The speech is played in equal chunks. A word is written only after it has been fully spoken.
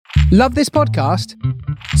Love this podcast?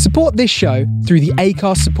 Support this show through the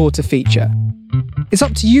Acast supporter feature. It's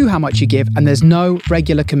up to you how much you give, and there's no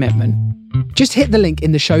regular commitment. Just hit the link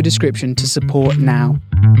in the show description to support now.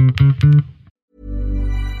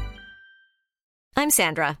 I'm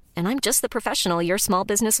Sandra, and I'm just the professional your small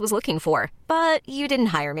business was looking for. But you didn't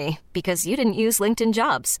hire me because you didn't use LinkedIn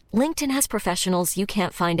Jobs. LinkedIn has professionals you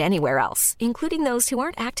can't find anywhere else, including those who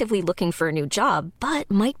aren't actively looking for a new job, but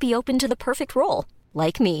might be open to the perfect role,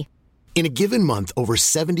 like me. In a given month, over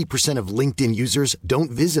 70% of LinkedIn users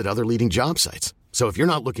don't visit other leading job sites. So if you're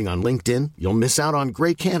not looking on LinkedIn, you'll miss out on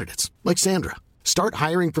great candidates like Sandra. Start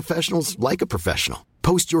hiring professionals like a professional.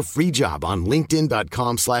 Post your free job on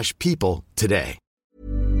linkedin.com/people today.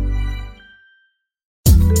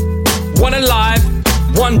 One alive,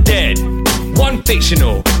 one dead, one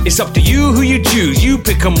fictional. It's up to you who you choose, you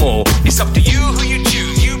pick 'em all. It's up to you who you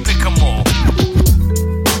choose, you pick 'em all.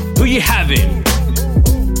 Who you having?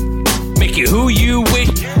 Make it who you wish.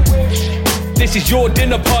 This is your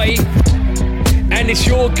dinner party, and it's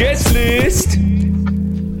your guest list.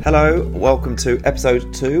 Hello, welcome to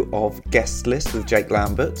episode 2 of Guest List with Jake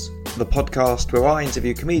Lambert, the podcast where I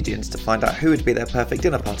interview comedians to find out who would be their perfect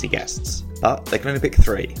dinner party guests. But they can only pick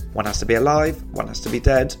 3. One has to be alive, one has to be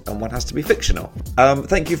dead, and one has to be fictional.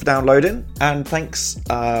 Thank you for downloading, and thanks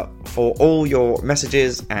for all your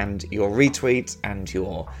messages and your retweets and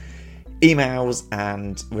your emails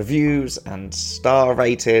and reviews and star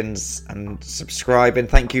ratings and subscribing.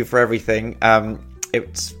 Thank you for everything.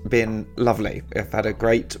 It's been lovely. I've had a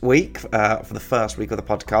great week for the first week of the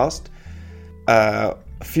podcast. A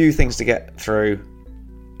few things to get through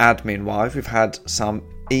admin-wise. We've had some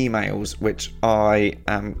emails which I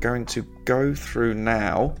am going to go through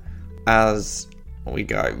now as we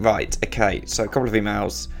go. Right, okay, so a couple of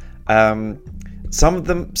emails. Some of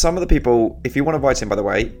the people, if you want to write in, by the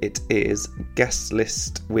way, it is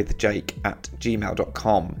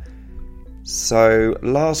guestlistwithjake@gmail.com. So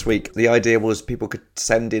last week, the idea was people could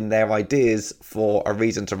send in their ideas for a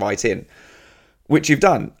reason to write in, which you've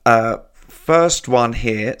done. First one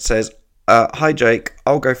here says, hi Jake,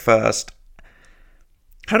 I'll go first.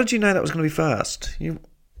 How did you know that was going to be first?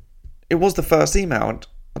 It was the first email, and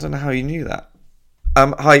I don't know how you knew that.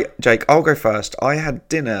 Hi Jake, I'll go first. I had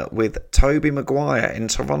dinner with Toby Maguire in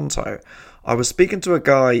Toronto. I was speaking to a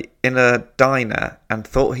guy in a diner and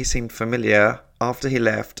thought he seemed familiar. After he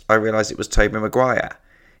left, I realised it was Toby Maguire.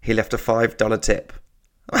 He left a $5 tip.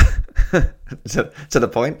 to the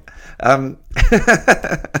point.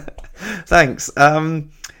 Thanks. I mean,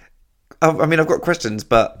 I've got questions,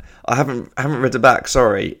 but I haven't read it back.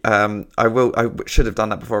 Sorry. I should have done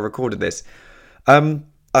that before I recorded this. I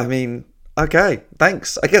mean, okay.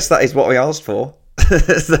 Thanks. I guess that is what we asked for.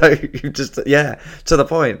 So you just, to the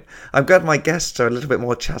point. I'm glad my guests are a little bit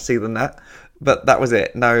more chatty than that, but that was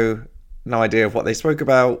it. No idea of what they spoke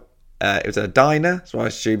about. It was a diner, so I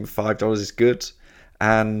assume $5 is good.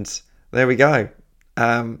 And there we go.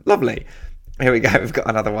 Lovely. Here we go. We've got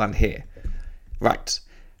another one here. Right.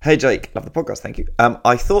 Hey Jake, love the podcast. Thank you.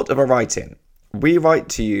 I thought of a write-in. We write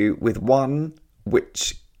to you with one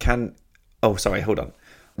which can... Oh, sorry. Hold on.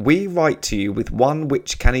 We write to you with one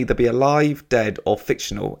which can either be alive, dead, or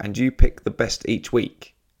fictional, and you pick the best each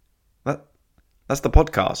week. That's the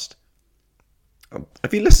podcast.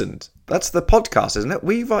 Have you listened? That's the podcast, isn't it?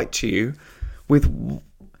 We write to you with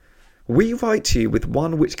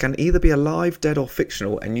one which can either be alive, dead, or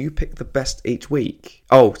fictional, and you pick the best each week.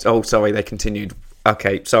 Oh, sorry, they continued.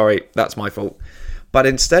 Okay, sorry, that's my fault. But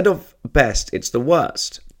instead of best, it's the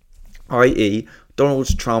worst. I.e.,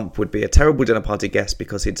 Donald Trump would be a terrible dinner party guest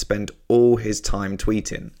because he'd spend all his time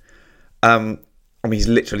tweeting. I mean, he's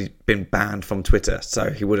literally been banned from Twitter,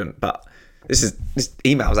 so he wouldn't, but... This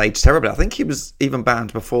email's aged terribly. I think he was even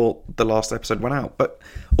banned before the last episode went out. But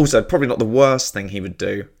also, probably not the worst thing he would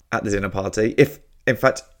do at the dinner party. If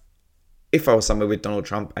I was somewhere with Donald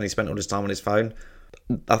Trump and he spent all his time on his phone,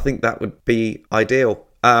 I think that would be ideal.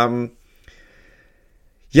 Yeah,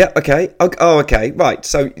 okay. Oh, okay. Right.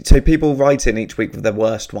 So people write in each week with their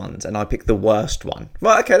worst ones, and I pick the worst one.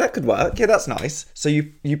 Right. Okay, that could work. Yeah, that's nice. So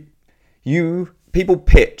you people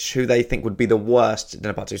pitch who they think would be the worst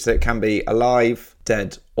dinner party. So it can be alive,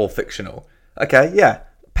 dead, or fictional. Okay, yeah.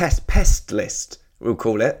 Pest list, we'll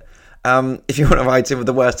call it. If you want to write in with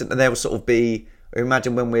the worst, and they'll sort of be,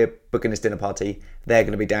 imagine when we're booking this dinner party, they're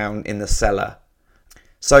going to be down in the cellar.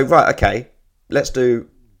 So, right, okay, let's do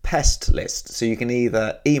pest list. So you can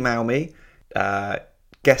either email me,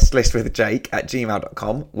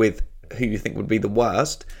 guestlistwithjake@gmail.com with who you think would be the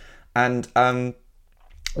worst, and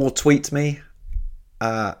or tweet me,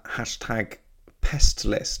 hashtag pest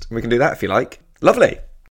list. We can do that if you like. Lovely.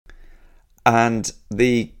 And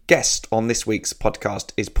the guest on this week's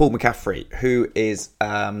podcast is Paul McCaffrey, who is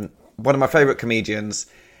one of my favourite comedians.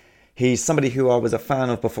 He's somebody who I was a fan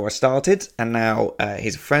of before I started, and now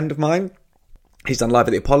he's a friend of mine. He's done Live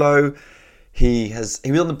at the Apollo. He was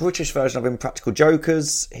on the British version of Impractical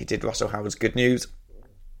Jokers. He did Russell Howard's Good News.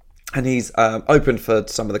 And he's opened for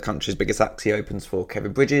some of the country's biggest acts. He opens for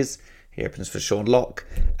Kevin Bridges. He opens for Sean Locke.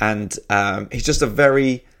 And he's just a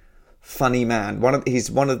very funny man.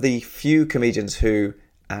 He's one of the few comedians who,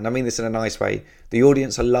 and I mean this in a nice way, the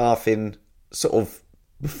audience are laughing sort of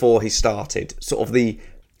before he started. Sort of the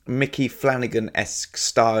Mickey Flanagan-esque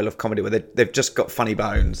style of comedy where they've just got funny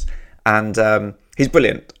bones. And he's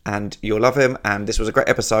brilliant, and you'll love him. And this was a great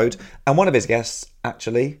episode. And one of his guests,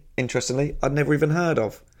 actually, interestingly, I'd never even heard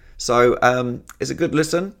of. So it's a good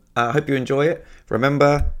listen. I hope you enjoy it.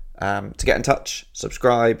 Remember to get in touch,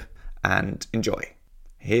 subscribe, and enjoy.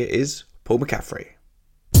 Here is Paul McCaffrey.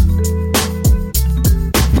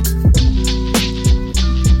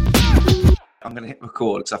 I'm going to hit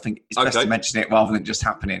record because I think it's best to mention it rather than just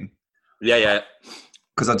happening. Yeah.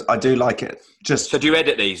 Because I do like it. So do you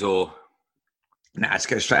edit these or? Nah, let's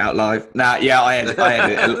go straight out live. Nah, yeah, I edit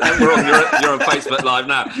it. You're on Facebook Live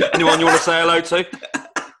now. Anyone you want to say hello to?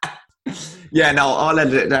 Yeah, no, I'll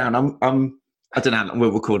edit it down. I don't know.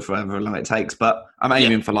 We'll record for however long it takes, but I'm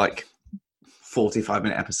aiming for like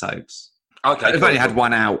 45-minute episodes. Okay, I've only had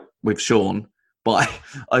one out with Sean, but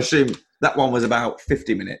I assume that one was about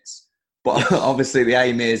 50 minutes. But obviously, the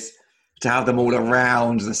aim is to have them all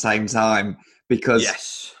around the same time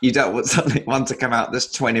because you don't want one to come out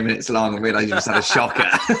that's 20 minutes long and realise you just had a shocker.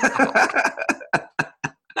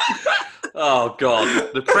 Oh,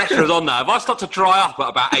 God. The pressure is on now. If I start to dry up at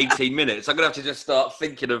about 18 minutes, I'm going to have to just start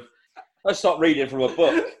thinking of... Let's start reading from a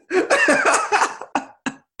book.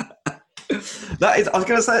 I was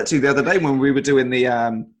going to say it to you the other day when we were doing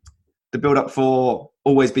the build-up for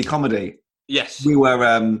Always Be Comedy. Yes. We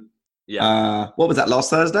were... what was that, last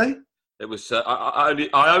Thursday? It was.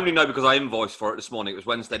 I only know because I invoiced for it this morning. It was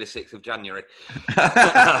Wednesday, the 6th of January.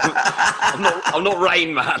 I'm not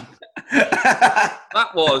Rain Man.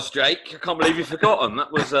 That was, Jake. I can't believe you've forgotten.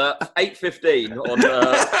 That was 8:15 on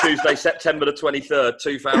Tuesday, September the 23rd,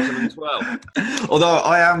 2012. Although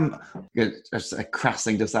I am, it's a crass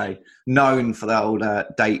thing to say, known for that old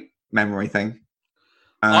date memory thing.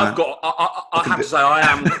 I have to say, I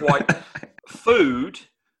am quite food.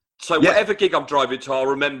 So whatever gig I'm driving to, I'll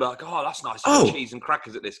remember, like, oh, that's nice. Cheese and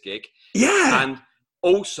crackers at this gig. Yeah. And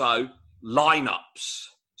also lineups.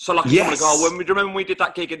 So like, I go, do you remember when we did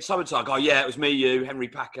that gig in so-and-so? I go, yeah, it was me, you, Henry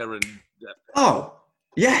Packer, and... Oh,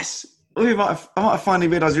 yes. I might have finally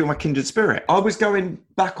realised you were my kindred spirit. I was going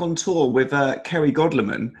back on tour with Kerry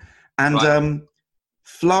Godleman, and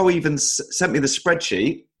Flo even sent me the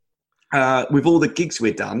spreadsheet with all the gigs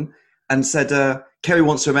we'd done and said, Kerry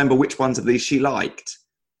wants to remember which ones of these she liked.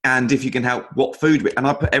 And if you can help, what food and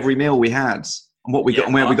I put every meal we had and what we got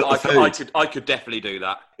and where we got the food. I could definitely do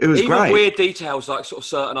that. It was great. Even weird details like sort of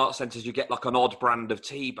certain art centres, you get like an odd brand of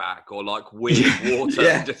tea bag or like weird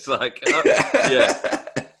water. Just like,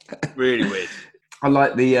 really weird. I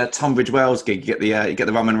like the Tunbridge Wells gig. You get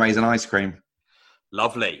the rum and raisin ice cream.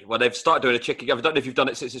 Lovely. Well, they've started doing a chicken. I don't know if you've done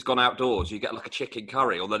it since it's gone outdoors. You get like a chicken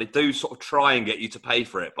curry, although they do sort of try and get you to pay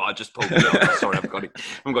for it. But I just pulled me off. Sorry, I haven't got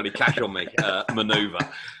any cash on me. Manoeuvre.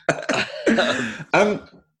 I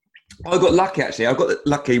got lucky, actually. I got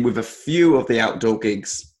lucky with a few of the outdoor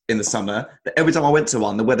gigs in the summer. That every time I went to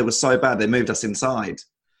one, the weather was so bad, they moved us inside.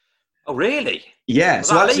 Oh, really? Yeah. Was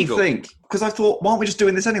so I actually legal? think, because I thought, why aren't we just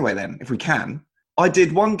doing this anyway then, if we can? I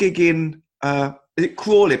did one gig in... is it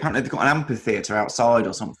Crawley? Apparently they've got an amphitheatre outside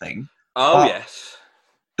or something. Oh, yes.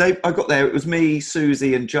 I got there, it was me,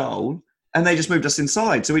 Susie and Joel, and they just moved us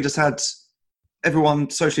inside. So we just had everyone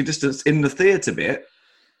socially distanced in the theatre bit.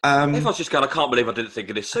 Everyone's just going, I can't believe I didn't think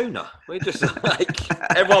of this sooner. We just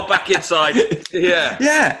like, everyone back inside. Yeah.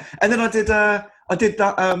 Yeah. And then I did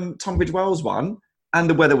that Tunbridge Wells one, and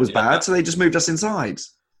the weather was bad, so they just moved us inside.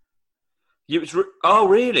 Oh,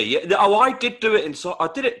 really? Oh, I did do it inside. I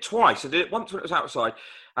did it twice. I did it once when it was outside,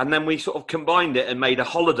 and then we sort of combined it and made a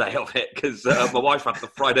holiday of it because my wife had the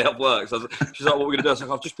Friday off work. So she's like, what are we going to do? I was like,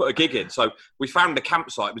 I've just put a gig in. So we found a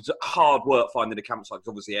campsite. It was hard work finding a campsite because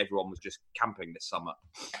obviously everyone was just camping this summer.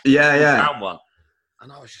 Yeah. We found one.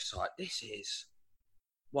 And I was just like, this is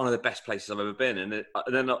one of the best places I've ever been. And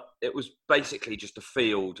then it was basically just a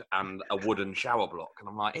field and a wooden shower block. And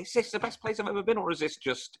I'm like, is this the best place I've ever been, or is this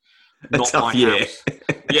just not my house?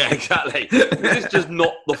 Yeah, exactly. This is just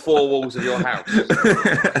not the four walls of your house.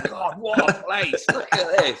 God, what a place. Look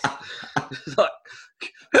at this. It's like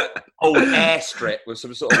old airstrip with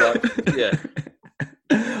some sort of like,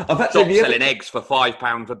 I bet Stop selling eggs for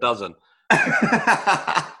 £5 a dozen.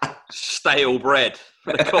 Stale bread.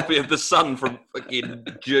 A copy of The Sun from fucking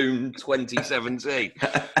June 2017.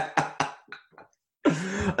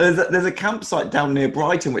 There's a campsite down near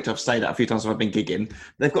Brighton, which I've stayed at a few times when I've been gigging.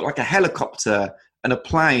 They've got like a helicopter and a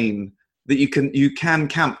plane that you can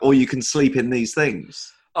camp or you can sleep in these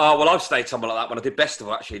things. Oh, well, I've stayed somewhere like that when I did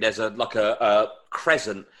Bestival, actually. There's a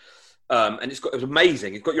crescent, and it was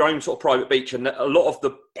amazing. You've got your own sort of private beach, and a lot of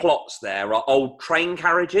the plots there are old train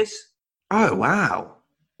carriages. Oh, wow.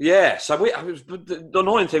 Yeah, so the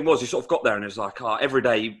annoying thing was you sort of got there and it was like, every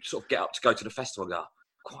day you sort of get up to go to the festival and go, I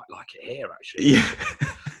quite like it here, actually. Yeah.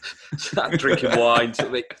 Start drinking wine,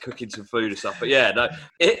 sort of cooking some food and stuff. But yeah, no,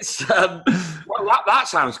 it's, well, that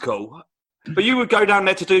sounds cool. But you would go down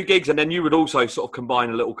there to do gigs and then you would also sort of combine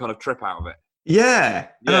a little kind of trip out of it. Yeah.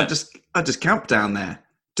 And I just camp down there,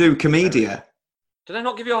 do Comedia. Do they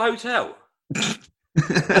not give you a hotel?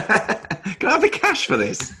 Can I have the cash for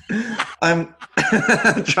this? I'm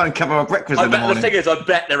trying to cover our breakfast in the morning. The thing is, I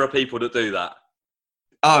bet there are people that do that.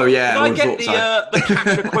 Oh yeah. If I get the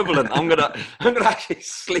cash equivalent, I'm gonna actually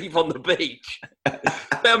sleep on the beach.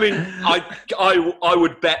 I mean, I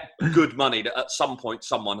would bet good money that at some point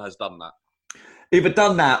someone has done that. Either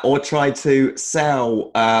done that or tried to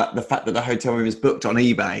sell the fact that the hotel room is booked on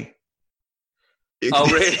eBay. Oh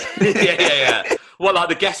really? Yeah. Well, like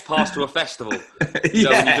the guest pass to a festival. You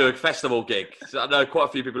know, when you do a festival gig. So I know quite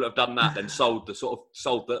a few people that have done that, then sold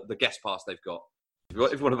the guest pass they've got.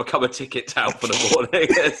 If you want to become a ticket tout for the morning.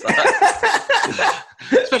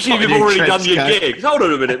 Especially if you've already done your gigs. Hold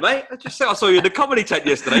on a minute, mate. I just said I saw you in the comedy tent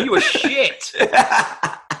yesterday. You were shit.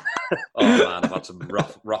 Oh man, I've had some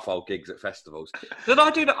rough old gigs at festivals. Did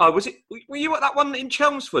I do that? Oh, were you at that one in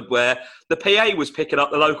Chelmsford where the PA was picking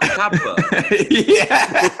up the local cab book?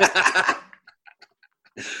 Yeah.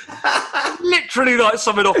 Literally like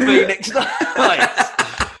something off Phoenix Nights.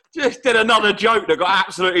 Just did another joke that got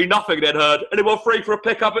absolutely nothing, then heard, anyone free for a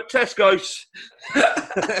pickup at Tesco's?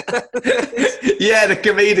 Yeah, the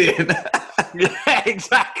comedian. Yeah,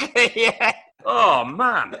 exactly, yeah. Oh,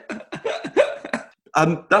 man.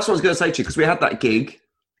 That's what I was going to say to you, because we had that gig,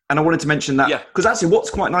 and I wanted to mention that. Because actually what's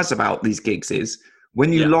quite nice about these gigs is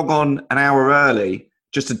when you log on an hour early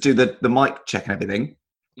just to do the mic check and everything,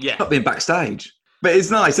 not being backstage. But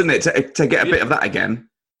it's nice, isn't it, to get a bit of that again?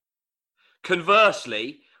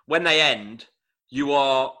 Conversely, when they end, you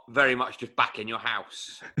are very much just back in your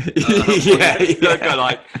house. Go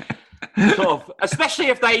like, sort of, especially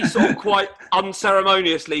if they sort of quite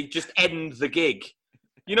unceremoniously just end the gig.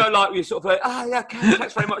 You know, like you sort of like, okay,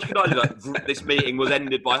 thanks very much, good night. You're like, this meeting was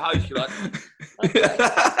ended by host. You're like, okay.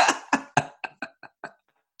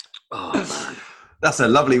 Oh man, that's a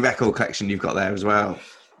lovely record collection you've got there as well.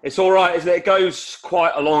 It's all right, isn't it? It goes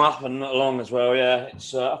quite along up and along as well. Yeah,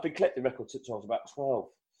 it's. I've been collecting records since I was about 12.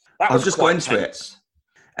 I've just got into it,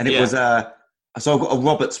 and it was so I've got a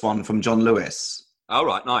Roberts one from John Lewis. Oh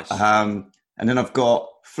right, nice. And then I've got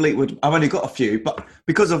Fleetwood. I've only got a few, but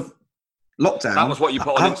because of lockdown, that was what you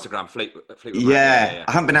put on Instagram. Fleetwood. Yeah,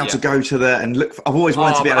 I haven't been able to go to and look. I've always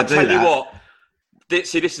wanted to be able to do that. I tell you what.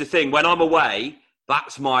 See, this is the thing. When I'm away.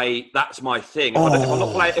 That's my thing.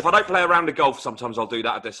 If I don't play around the golf, sometimes I'll do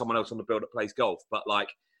that if there's someone else on the bill that plays golf. But like,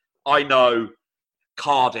 I know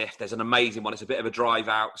Cardiff, there's an amazing one. It's a bit of a drive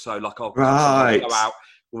out, so like I'll go out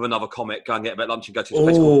with another comic, go and get a bit of lunch, and go to this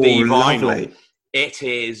place called D-Vinyl. It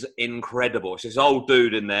is incredible. It's this old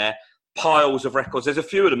dude in there, piles of records. There's a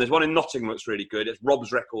few of them. There's one in Nottingham that's really good. It's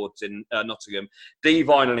Rob's Records in Nottingham,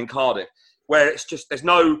 D-Vinyl in Cardiff, where it's just there's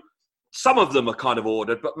no. Some of them are kind of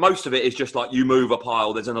ordered, but most of it is just like you move a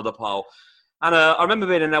pile, there's another pile. And I remember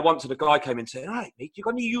being in there once and a guy came in and said, "Hey, mate, you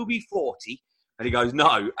got any UB40? And he goes,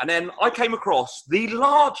 "No." And then I came across the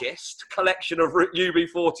largest collection of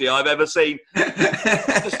UB40 I've ever seen.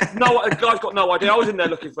 The guy's got no idea. I was in there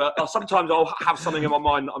looking for, sometimes I'll have something in my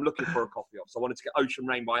mind that I'm looking for a copy of. So I wanted to get Ocean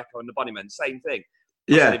Rain by Echo and the Bunnymen, same thing.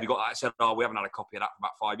 I said, "Have you got that?" I said, "Oh, we haven't had a copy of that for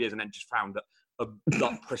about 5 years," and then just found a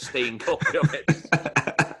pristine copy of it.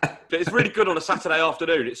 But it's really good on a Saturday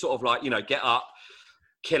afternoon. It's sort of like, get up,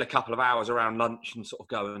 kill a couple of hours around lunch and sort of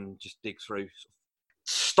go and just dig through.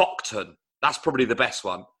 Stockton, that's probably the best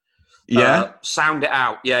one. Yeah. Sound It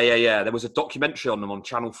Out. Yeah. There was a documentary on them on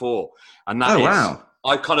Channel 4. And that wow.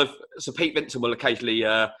 So Pete Vincent will occasionally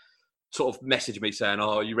sort of message me saying,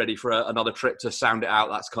 "Oh, are you ready for another trip to Sound It Out?"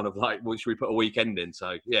 That's kind of like, well, should we put a weekend in?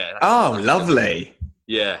 So, yeah. That's lovely.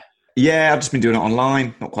 Yeah. Yeah, I've just been doing it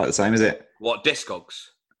online. Not quite the same, is it? What,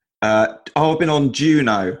 Discogs? I've been on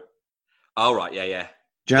Juno. Oh, right, yeah.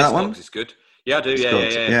 Do you know that one? Discogs is good. Yeah, I do,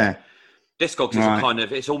 yeah. Discogs is a kind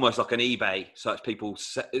of, it's almost like an eBay. So it's people,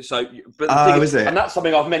 but the thing is, and that's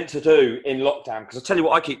something I've meant to do in lockdown. Because I tell you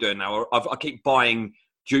what I keep doing now, I keep buying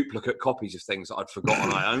duplicate copies of things that I'd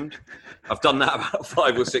forgotten I owned. I've done that about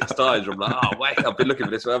 5 or 6 times. I'm like, oh wait, I've been looking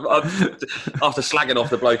for this. After slagging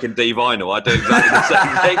off the bloke in D-Vinyl, I do exactly the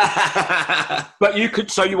same thing. But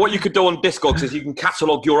what you could do on Discogs is you can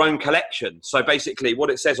catalogue your own collection. So basically,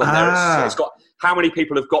 what it says on there, it's got how many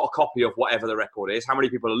people have got a copy of whatever the record is, how many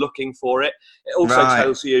people are looking for it. It also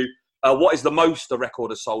tells you what is the most the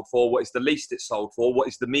record has sold for, what is the least it's sold for, what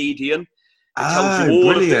is the median. It tells you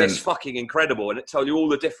all of this. It's fucking incredible. And it tells you all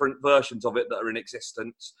the different versions of it that are in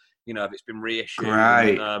existence. You know, if it's been reissued.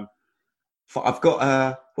 Right. I've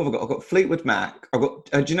got, what have I got? I've got Fleetwood Mac. I've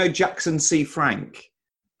got, do you know Jackson C. Frank?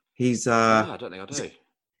 He's, I don't think I do.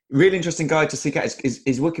 Really interesting guy to seek out.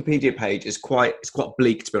 His Wikipedia page is quite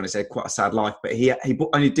bleak, to be honest. He had quite a sad life, but he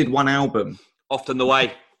only did one album. Often the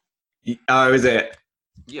Way. Oh, is it?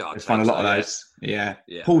 Yeah, I find a lot of those. Yeah.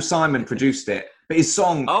 Paul Simon produced it. But his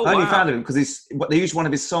song, I only found him because they used one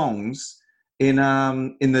of his songs in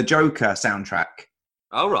the Joker soundtrack.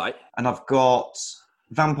 Oh, right. And I've got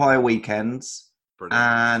Vampire Weekends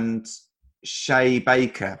and Shay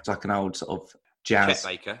Baker. It's like an old sort of jazz.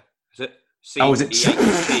 Chet Baker. Is it? Is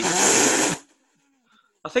it?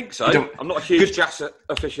 I think so. I'm not a huge jazz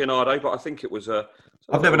aficionado, but I think it was a...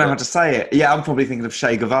 I've never known how to say it. Yeah, I'm probably thinking of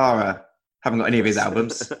Che Guevara. Haven't got any of his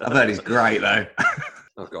albums. I've heard he's great, though.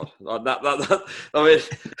 Oh, God. I mean,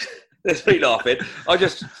 there's me laughing. I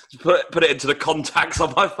just put it into the contacts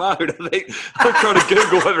on my phone. I think I'm trying to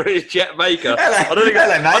Google whether it's Chet Baker. I don't think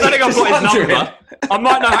I've got his number. I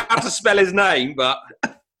might know how to spell his name, but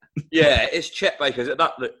yeah, it's Chet Baker. Is it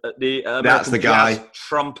the that's the guy.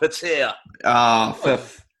 Trumpeter.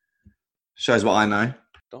 Shows what I know.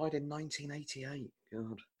 Died in 1988.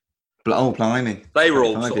 God. Oh, blimey. They were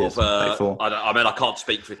all sort of, I can't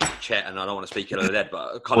speak for Chet and I don't want to speak ill of the dead,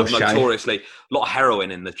 but kind of notoriously, a lot of heroin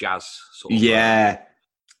in the jazz sort of. Yeah.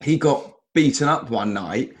 He got beaten up one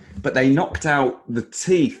night, but they knocked out the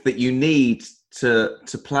teeth that you need to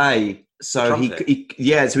play. So he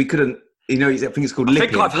couldn't, I think it's called lipping.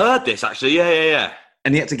 I think I've heard this actually, yeah.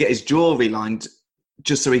 And he had to get his jaw relined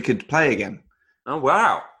just so he could play again. Oh,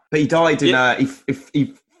 wow. But he died in,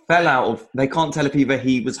 he fell out of, they can't tell if either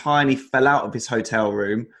he was high and he fell out of his hotel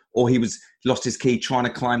room or he lost his key trying to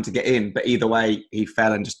climb to get in. But either way, he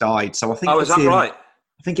fell and just died. So I think. Oh, is that right?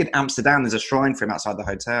 I think in Amsterdam there's a shrine for him outside the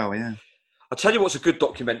hotel. Yeah. I'll tell you what's a good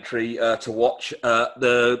documentary to watch.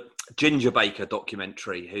 The Ginger Baker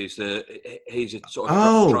documentary. He's a sort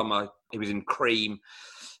of drummer. He was in Cream.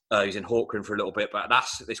 He was in Hawkwind for a little bit, but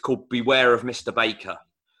it's called Beware of Mr. Baker.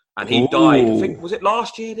 And he died, I think, was it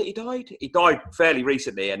last year that he died? He died fairly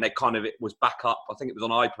recently, and it was back up. I think it was on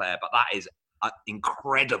iPlayer, but that is an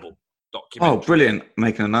incredible documentary. Oh, brilliant.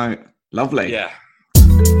 Making a note. Lovely. Yeah.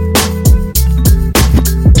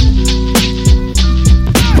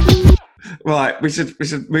 Right, we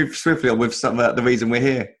should move swiftly on with some the reason we're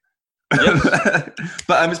here. Yes.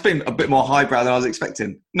 But it's been a bit more highbrow than I was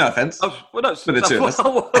expecting. No offence. Oh, well, no, for the two of us.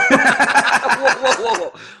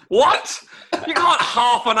 What? You can't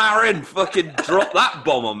half an hour in fucking drop that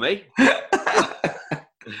bomb on me.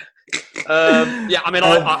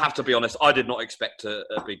 I have to be honest. I did not expect to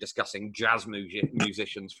be discussing jazz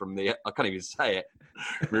musicians from the... I can't even say it.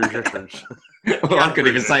 Musicians. Well, I couldn't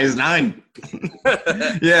even say his name.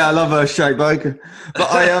 Yeah, I love Shay Baker.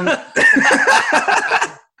 But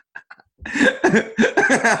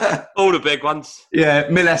all the big ones. Yeah,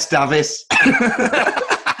 Miles Davis.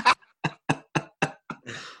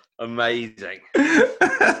 Amazing.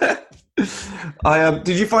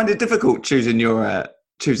 Did you find it difficult choosing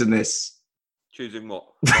this? Choosing what?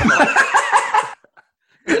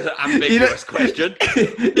 It's an ambiguous question.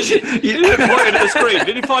 You pointed at the screen.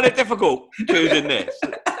 Did you find it difficult choosing this?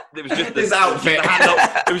 It was just this outfit.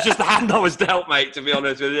 It was just the hand I was dealt, mate, to be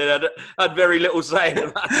honest with you. I had very little say in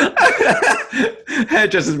the matter.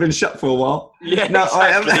 Hairdresser's been shut for a while. Yeah, no,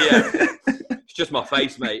 exactly, It's just my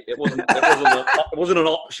face, mate. It wasn't an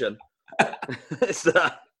option.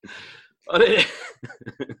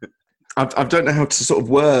 I don't know how to sort of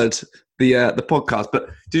word the podcast, but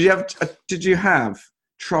did you have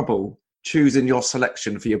trouble choosing your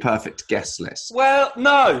selection for your perfect guest list? Well,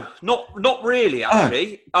 no, not really.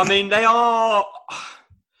 Actually, I mean they are.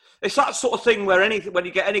 It's that sort of thing where when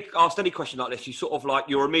you get asked any question like this, you sort of like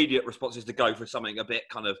your immediate response is to go for something a bit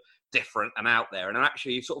kind of different and out there, and then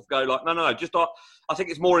actually you sort of go like, no, just I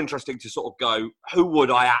think it's more interesting to sort of go, who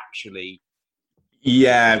would I actually?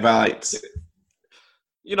 Yeah, right.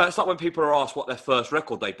 You know, it's like when people are asked what their first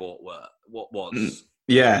record they bought was.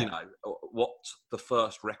 You know, what the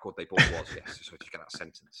first record they bought was. Yes, so to get that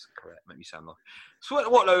sentence correct, make me sound like. So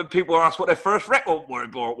what people ask what their first record were.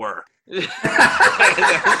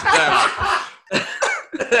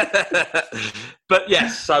 But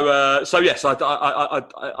yes, so yes,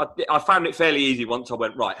 I found it fairly easy once I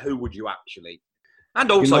went, right, who would you actually?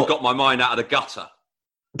 And also got my mind out of the gutter.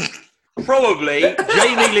 Probably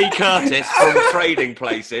Jamie Lee Curtis from Trading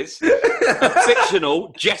Places,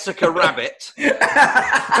 fictional Jessica Rabbit.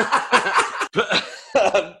 But,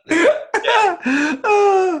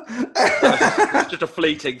 it's just a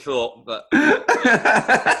fleeting thought, but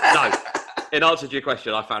no. In answer to your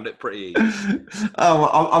question, I found it pretty easy.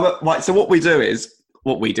 Right. So what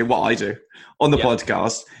I do on the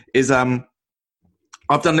podcast is I've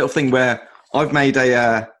done a little thing where I've made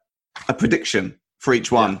a prediction for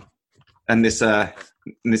each one, and this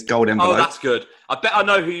gold envelope. Oh, that's good. I bet I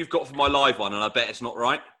know who you've got for my live one, and I bet it's not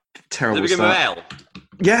right. Terrible. Does it begin with L?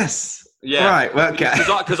 Yes. Yeah. Right. Well, okay.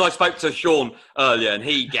 Because I spoke to Sean earlier, and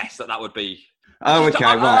he guessed that would be. Oh, okay.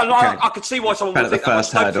 I could see why someone would think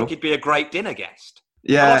that. I don't think he'd be a great dinner guest.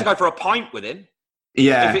 Yeah. I'd like to go for a pint with him.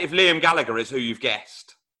 Yeah. If Liam Gallagher is who you've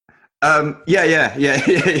guessed. Yeah.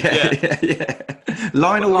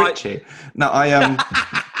 Lionel Richie. No, Damn,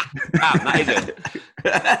 that is it.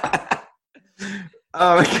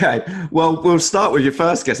 Oh, okay. Well, we'll start with your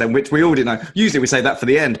first guess then, which we already know. Usually we say that for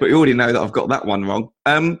the end, but we already know that I've got that one wrong.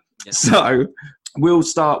 So we'll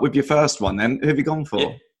start with your first one then. Who have you gone for?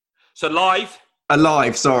 Yeah. So live.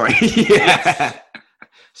 Alive, sorry. Yeah. Yes.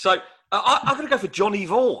 So I'm going to go for Johnny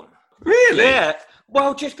Vaughan. Really? Yeah.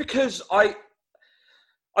 Well, just because I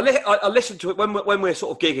listen to it when we're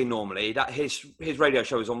sort of gigging normally. That his radio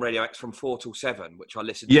show is on Radio X from 4 till 7, which I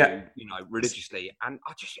listen to, religiously, and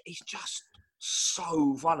he's just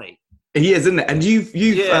so funny. He is, isn't it? And you've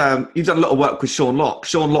done a lot of work with Sean Lock.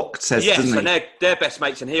 Sean Lock says, yes, doesn't he? And they're best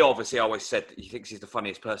mates, and he obviously always said that he thinks he's the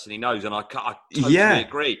funniest person he knows, and I totally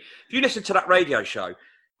agree. If you listen to that radio show,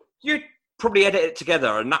 you'd probably edit it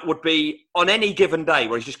together, and that would be, on any given day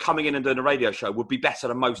where he's just coming in and doing a radio show, would be better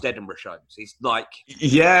than most Edinburgh shows. He's like...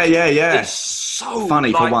 Yeah. It's so...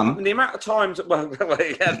 funny, for one. The amount of times... Well,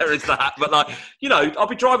 yeah, there is that. But, I'll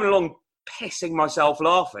be driving along pissing myself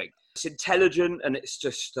laughing. It's intelligent, and it's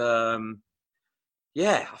just... I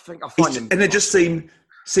find him... And it just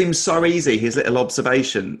seems so easy, his little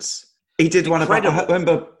observations. He did one about... I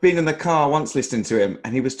remember being in the car once listening to him,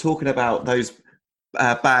 and he was talking about those...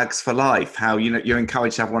 bags for life, how you're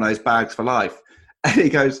encouraged to have one of those bags for life, and he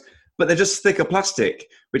goes, but they're just thicker plastic,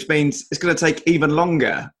 which means it's going to take even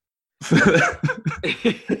longer for them.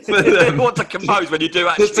 What to compose when you do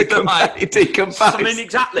actually decompose. I mean,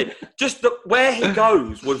 exactly. Just where he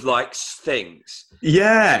goes with things.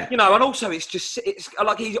 Yeah. And also it's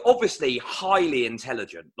like he's obviously highly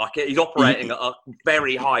intelligent. Like he's operating at a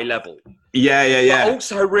very high level. Yeah. But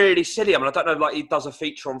also really silly. I mean, I don't know, like he does a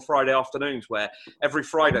feature on Friday afternoons where every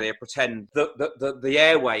Friday they pretend that the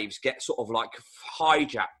airwaves get sort of like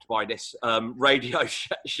hijacked by this radio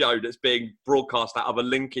show that's being broadcast out of a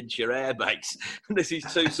Lincolnshire airbase. And there's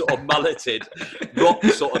these two sort of mulleted rock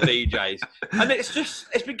sort of DJs. And it's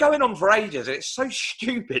been going on for ages. And it's so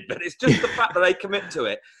stupid, but it's just the fact that they commit to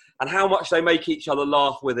it and how much they make each other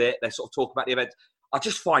laugh with it. They sort of talk about the event. I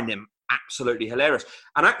just find him absolutely hilarious.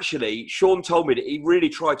 And actually, Sean told me that he really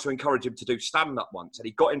tried to encourage him to do stand-up once. And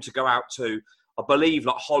he got him to go out to, I believe,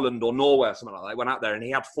 like Holland or Norway or something like that. They went out there and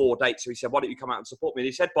he had 4 dates. So he said, why don't you come out and support me? And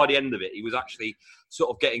he said by the end of it, he was actually sort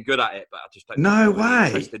of getting good at it. But I just don't know why.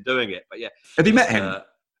 Interested in doing it. But yeah. Have you met him?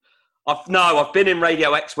 I've been in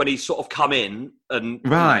Radio X when he's sort of come in and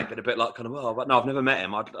been a bit like kind of, but no, I've never met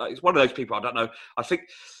him. It's one of those people I don't know. I think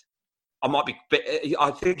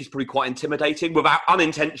he's probably quite intimidating without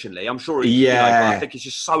unintentionally. I'm sure. But I think he's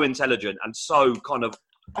just so intelligent and so kind of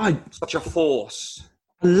such a force.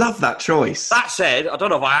 I love that choice. That said, I don't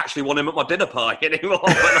know if I actually want him at my dinner party anymore.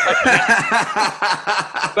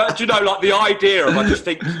 But like the idea of, I just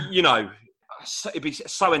think, it'd be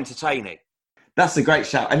so entertaining. That's a great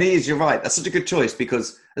shout. And you're right. That's such a good choice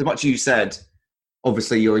because as much as you said,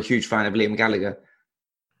 obviously you're a huge fan of Liam Gallagher.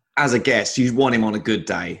 As a guest, you want him on a good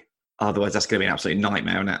day. Otherwise, that's going to be an absolute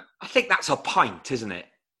nightmare, isn't it? I think that's a pint, isn't it?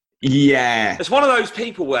 Yeah. It's one of those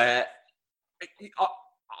people where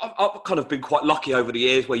I've kind of been quite lucky over the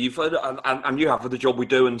years where you've, and you have with the job we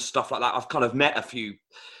do and stuff like that. I've kind of met a few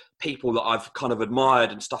people that I've kind of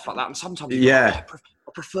admired and stuff like that. And sometimes I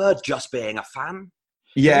prefer just being a fan.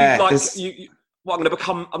 Yeah. I'm not going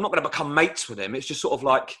to become mates with him. It's just sort of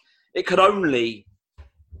like, it could only...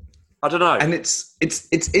 I don't know. And it's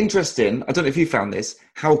interesting, I don't know if you found this,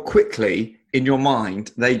 how quickly in your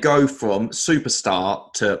mind they go from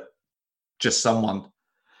superstar to just someone.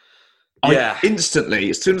 I instantly,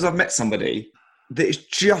 as soon as I've met somebody, that it's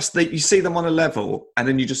just that you see them on a level, and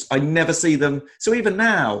then I never see them. So even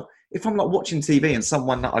now, if I'm like watching TV and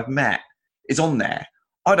someone that I've met is on there,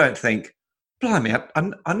 I don't think, blimey,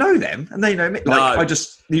 I know them and they know me. Like, no. they're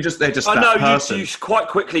just I that know person. you quite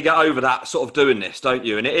quickly get over that sort of doing this, don't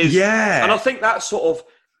you? And it is, and I think that's sort of,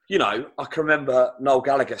 I can remember Noel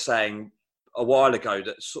Gallagher saying a while ago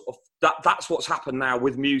that sort of that's what's happened now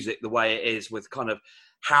with music, the way it is with kind of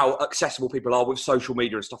how accessible people are with social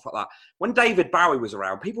media and stuff like that. When David Bowie was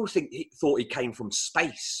around, people thought he came from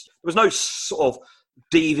space. There was no sort of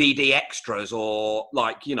DVD extras or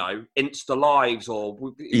Insta lives or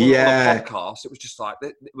on a podcast. It was just like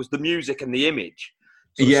it was the music and the image.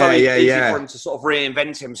 So easy for him to sort of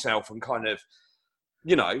reinvent himself and kind of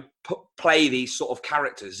play these sort of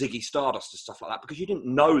characters, Ziggy Stardust and stuff like that, because you didn't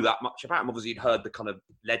know that much about him. Obviously, you'd heard the kind of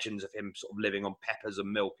legends of him sort of living on peppers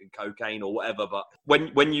and milk and cocaine or whatever. But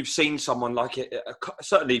when you've seen someone like it,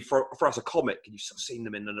 certainly for us a comic, and you've sort of seen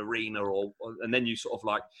them in an arena and then you sort of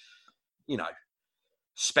like,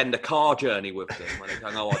 spend a car journey with them when they're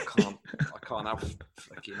going, I can't have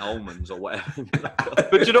fucking almonds or whatever.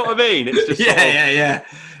 But do you know what I mean? It's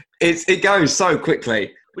just It goes so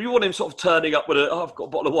quickly. Well, you want him sort of turning up with I've got a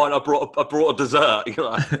bottle of wine, I brought a dessert.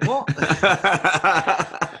 You're like, what?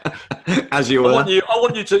 As you were. I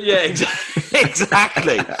want you to,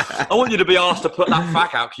 exactly. I want you to be asked to put that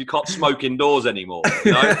fact out because you can't smoke indoors anymore.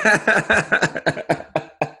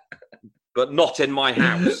 But not in my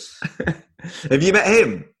house. Have you met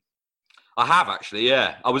him? I have actually,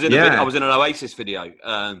 yeah. I was in an Oasis video.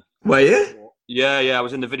 Were you? Yeah. I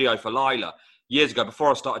was in the video for Lila years ago before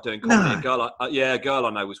I started doing comedy. No. A girl I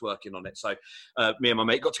know was working on it. So me and my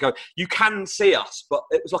mate got to go. You can see us, but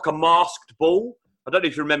it was like a masked ball. I don't know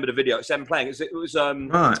if you remember the video. It's them playing. It was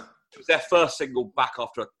their first single back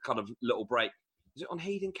after a kind of little break. Is it on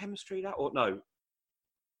Heeding Chemistry that or no?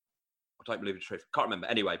 I don't believe the truth. Can't remember.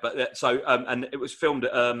 Anyway, but and it was filmed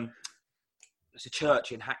at it's a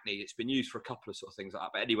church in Hackney. It's been used for a couple of sort of things like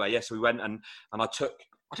that. But anyway, so we went and I took.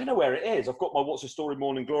 I don't know where it is. I've got my What's the Story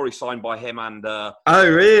Morning Glory signed by him and. Oh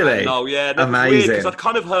really? Oh yeah, amazing. Because I've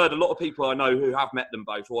kind of heard a lot of people I know who have met them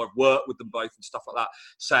both or have worked with them both and stuff like that,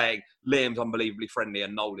 saying Liam's unbelievably friendly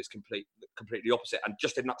and Noel is completely opposite. And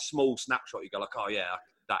just in that small snapshot, you go like, oh yeah,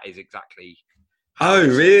 that is exactly. Oh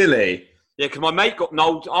really? Yeah, because my mate got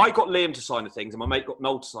Noel. I got Liam to sign the things, and my mate got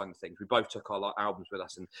Noel to sign the things. We both took our albums with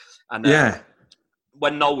us, and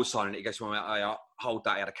when Noel was signing it, he goes to my mate, I hold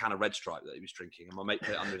that. He had a can of Red Stripe that he was drinking, and my mate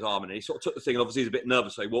put it under his arm, and he sort of took the thing, and obviously he was a bit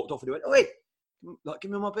nervous, so he walked off, and he went, "Oh wait, give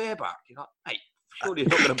me my beer back." You're like, mate, surely you're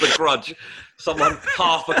not going to begrudge someone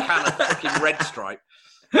half a can of fucking Red Stripe.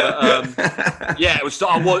 But, it was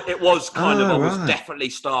I was definitely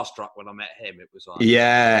starstruck when I met him. It was like,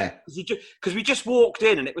 because we just walked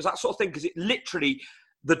in and it was that sort of thing, because it literally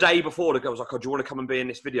the day before the girl was like, oh, do you want to come and be in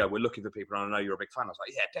this video? We're looking for people and I know you're a big fan. I was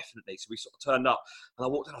like, yeah, definitely. So we sort of turned up and I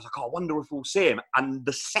walked in, I was like, oh, I wonder if we'll see him. And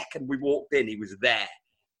the second we walked in, he was there.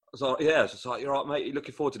 I was like, yeah. I was just like, you're right, mate, you're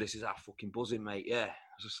looking forward to this. He's fucking buzzing, mate. Yeah.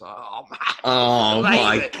 I was just like, oh man. Oh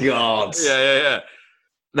my God. Yeah.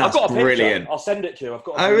 That's I've got a brilliant. Picture. I'll send it to you. I've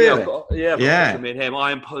got. Really? I've got a picture of me and him.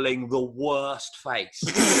 I am pulling the worst face.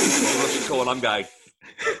 Cool, I'm going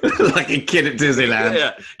like a kid at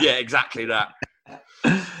Disneyland. Yeah, exactly that.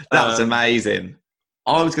 That's amazing.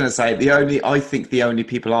 I was going to say I think the only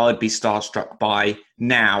people I'd be starstruck by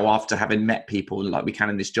now, after having met people like we can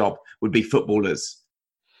in this job, would be footballers.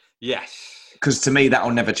 Yes. Because to me,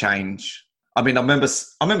 that'll never change. I mean, I remember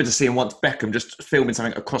to seeing once Beckham just filming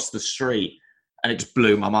something across the street. And it just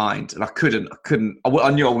blew my mind. And I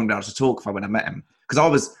knew I wouldn't be able to talk when I met him.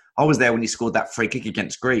 Because I was there when he scored that free kick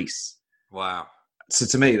against Greece. Wow. So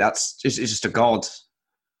to me, it's just a god.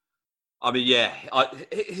 I mean, yeah.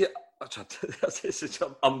 This is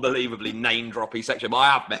an unbelievably name-droppy section.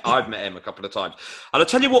 But I've met him a couple of times. And I'll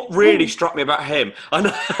tell you what really struck me about him. I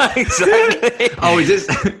know exactly. Oh,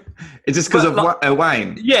 is this because of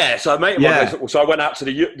Wayne? Yeah, so mate, so I went out to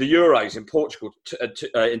the Euros in Portugal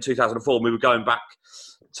in 2004. And we were going back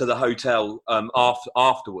to the hotel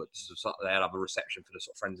afterwards. So they'd have a reception for the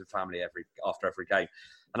sort of friends and family after every game.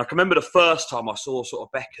 And I can remember the first time I saw sort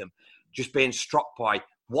of Beckham just being struck by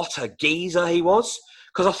what a geezer he was.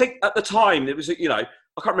 Because I think at the time, it was, I can't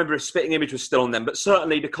remember if Spitting Image was still on them, but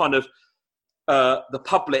certainly the kind of, the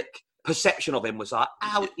public perception of him was like,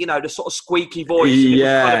 the sort of squeaky voice.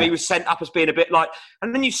 Yeah. He was sent up as being a bit like,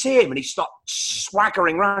 and then you see him and he starts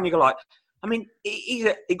swaggering around and you go like, I mean, he's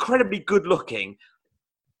an incredibly good looking,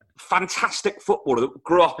 fantastic footballer that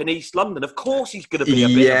grew up in East London. Of course he's going to be a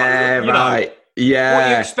bit right. Yeah. What are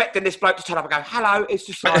you expecting this bloke to turn up and go, hello? It's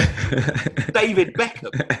just like David Beckham.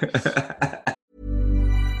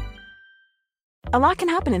 A lot can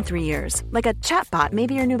happen in 3 years, like a chatbot may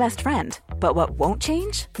be your new best friend. But what won't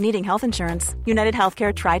change? Needing health insurance. United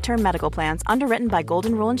Healthcare Tri-Term Medical Plans, underwritten by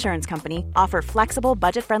Golden Rule Insurance Company, offer flexible,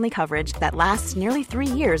 budget-friendly coverage that lasts nearly 3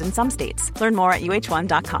 years in some states. Learn more at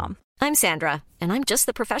uh1.com. I'm Sandra, and I'm just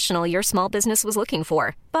the professional your small business was looking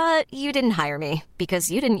for. But you didn't hire me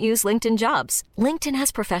because you didn't use LinkedIn Jobs. LinkedIn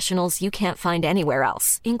has professionals you can't find anywhere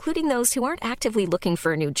else, including those who aren't actively looking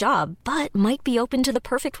for a new job, but might be open to the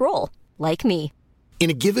perfect role, like me. In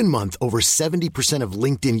a given month, over 70% of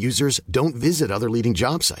LinkedIn users don't visit other leading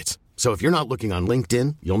job sites. So if you're not looking on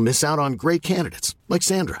LinkedIn, you'll miss out on great candidates like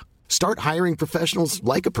Sandra. Start hiring professionals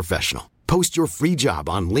like a professional. Post your free job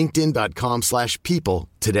on linkedin.com/people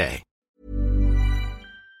today.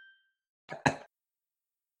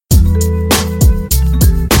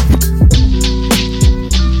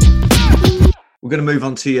 We're going to move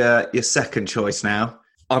on to your second choice now.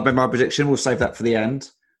 I've made my prediction. We'll save that for the end.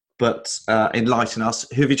 But enlighten us.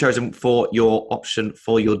 Who have you chosen for your option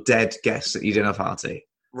for your dead guests at your dinner party?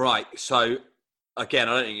 Right. So, again,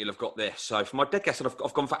 I don't think you'll have got this. So, for my dead guest,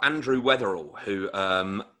 I've gone for Andrew Weatherall, who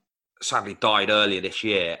sadly died earlier this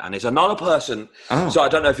year, and is another person. Oh. So, I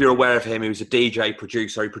don't know if you're aware of him. He was a DJ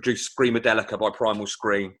producer. He produced Screamadelica by Primal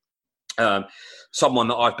Scream. Someone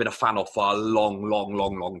that I've been a fan of for a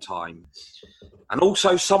long time. And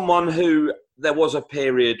also someone who there was a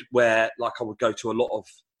period where, like, I would go to a lot of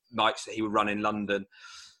nights that he would run in London.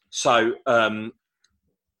 So I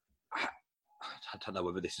don't know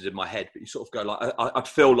whether this is in my head, but you sort of go like, I'd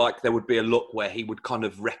feel like there would be a look where he would kind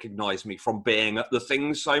of recognise me from being at the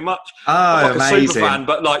things so much. Oh, I'm like amazing. a super fan,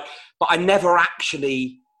 but I never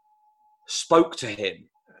actually spoke to him.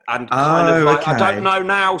 And kind of like, okay. I don't know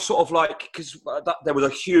now, sort of like, because there was a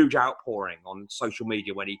huge outpouring on social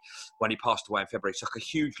media when he passed away in February. He's like a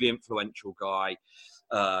hugely influential guy.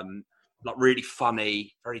 Like really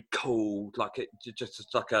funny, very cool,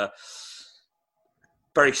 just like a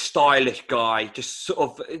very stylish guy. Just sort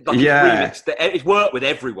of like he's worked with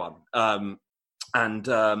everyone, and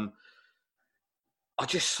I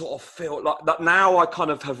just sort of feel like that now. I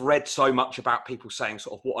kind of have read so much about people saying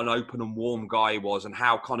sort of what an open and warm guy he was, and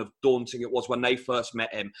how kind of daunting it was when they first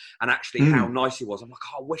met him, and actually how nice he was. I'm like,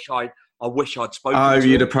 I wish I'd spoken to him. Oh,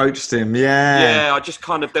 you'd approached him, yeah. Yeah, I just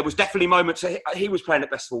kind of, there was definitely moments, he was playing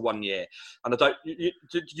at Festival one year, and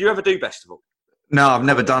did you ever do Festival? No, I've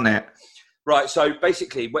never done it. Right, so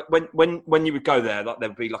basically, when you would go there, like there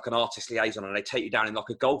would be like an artist liaison, and they take you down in like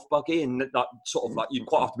a golf buggy, and like sort of like you'd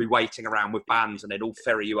quite have to be waiting around with bands, and they'd all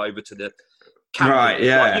ferry you over to the camp. Right,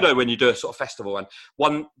 yeah. Like, you know, when you do a sort of festival, and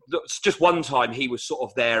one time he was sort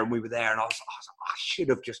of there, and we were there, and I was like, I should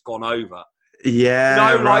have just gone over. Yeah,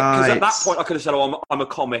 no, like because at that point I could have said, "Oh, I'm a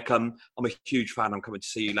comic. I'm a huge fan. I'm coming to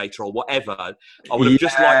see you later," or whatever. I would have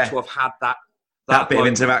just liked to have had that bit of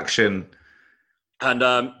interaction, and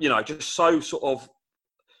just so sort of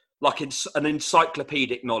like an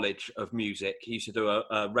encyclopedic knowledge of music. He used to do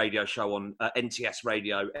a radio show on NTS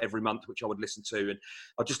Radio every month, which I would listen to, and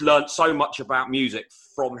I just learned so much about music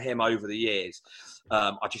from him over the years.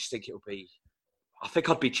 I just think it would be. I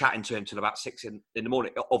think I'd be chatting to him till about 6 in the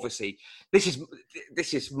morning. Obviously, this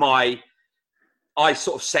is my. I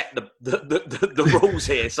sort of set the rules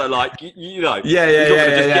here. So like you know,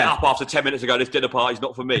 get up after 10 minutes ago. This dinner party's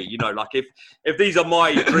not for me. You know, like if these are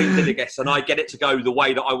my dream dinner guests and I get it to go the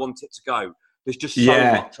way that I want it to go, there's just so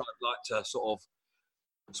much I'd like to sort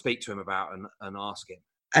of speak to him about and ask him.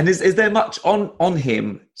 And is there much on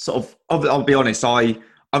him? Sort of. I'll be honest. I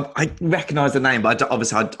recognise the name, but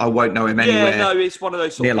I won't know him anywhere. Yeah, no, it's one of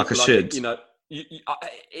those sort of like I should. You know,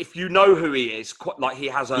 if you know who he is, quite like he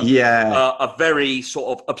has a very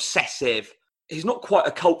sort of obsessive. He's not quite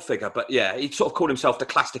a cult figure, but yeah, he sort of called himself the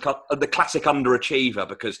classic underachiever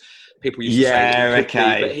because people used to say that he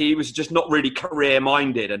could be, but he was just not really career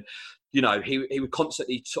minded, and you know, he would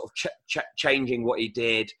constantly sort of changing what he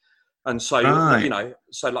did. And so, you know,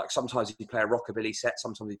 like sometimes he'd play a rockabilly set,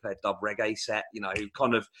 sometimes he'd play a dub reggae set, you know, he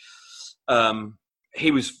kind of, he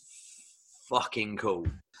was fucking cool.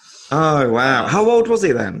 Oh, wow. How old was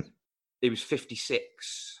he then? He was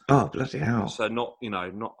 56. Oh, bloody hell. So not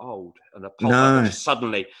old. And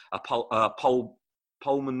suddenly a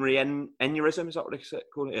pulmonary aneurysm, is that what they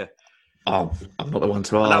call it? Yeah. Oh, I'm not the one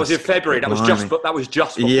to ask. And that was in February. That was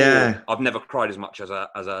just before. Yeah. I've never cried as much as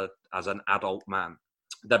an adult man.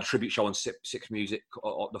 They had a tribute show on Six Music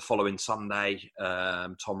the following Sunday.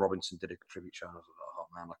 Tom Robinson did a tribute show. And I was like, oh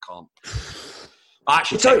man, I can't. I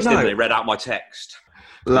actually texted him. They read out my text.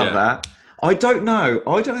 Love that. I don't know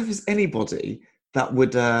if there's anybody that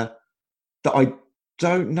would that I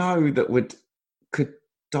don't know that could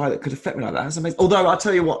die that could affect me like that. That's amazing. Although I'll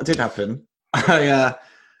tell you what did happen.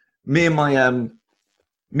 Me and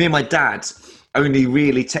my dad only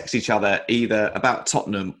really text each other either about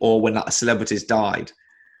Tottenham or when like celebrities died.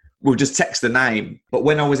 We'll just text the name. But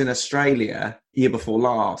when I was in Australia year before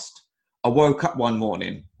last, I woke up one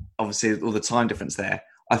morning, obviously all the time difference there.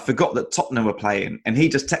 I forgot that Tottenham were playing, and he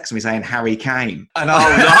just texted me saying Harry Kane. And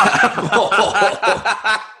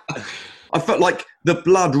I felt like the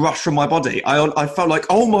blood rushed from my body. I felt like,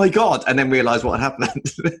 oh my God, and then realised what had happened.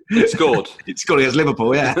 It scored. It scored against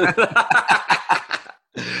Liverpool, yeah.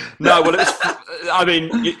 No, well, I mean,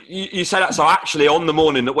 you say that. So actually, on the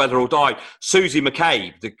morning that Weatherall died, Susie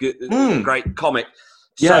McCabe, the great comic.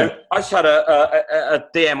 So I just had a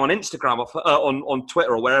DM on Instagram, on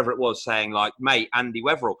Twitter or wherever it was, saying like, mate, Andy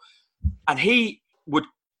Weatherall. And he would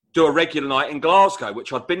do a regular night in Glasgow,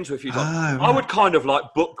 which I'd been to a few times. Oh, right. I would kind of like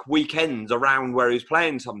book weekends around where he was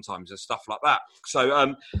playing sometimes and stuff like that.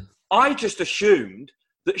 So I just assumed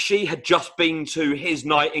that she had just been to his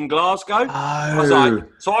night in Glasgow. I was like,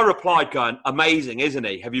 so I replied going, amazing, isn't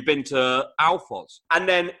he? Have you been to Alphos? And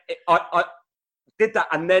then I did that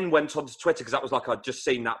and then went onto Twitter because that was like, I'd just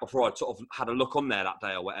seen that before. I'd sort of had a look on there that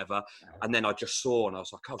day or whatever. And then I just saw and I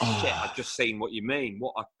was like, oh shit, I'd just seen what you mean.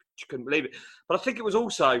 I couldn't believe it. But I think it was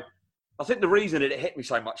also, I think the reason it hit me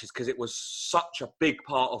so much is because it was such a big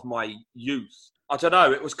part of my youth. I don't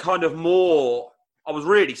know, it was kind of more... I was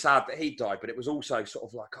really sad that he died, but it was also sort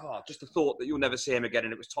of like, just the thought that you'll never see him again.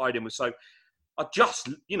 And it was tied in with so... I just,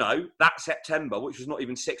 that September, which was not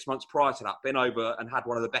even 6 months prior to that, been over and had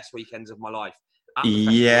one of the best weekends of my life.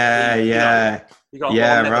 Yeah.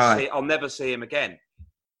 I'll never see him again.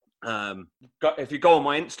 If you go on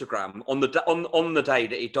my Instagram, on the day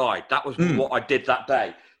that he died, that was what I did that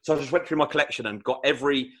day. So I just went through my collection and got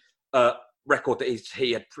every... record that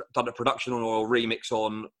he had done a production on or a remix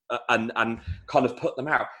on and kind of put them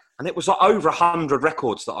out, and it was like over 100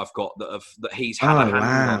 records that I've got that he's had a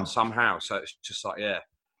hand on somehow. So it's just like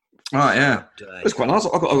it's quite nice.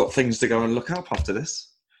 I've got things to go and look up after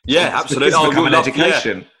this. Absolutely. It's become an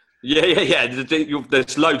education.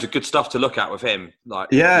 There's loads of good stuff to look at with him.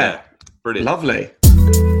 Brilliant, lovely.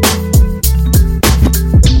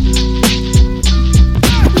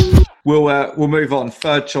 We'll move on.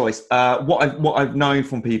 Third choice. What I've known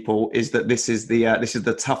from people is that this is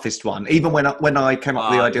the toughest one. Even when I came up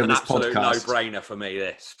with the idea of this podcast, no-brainer for me.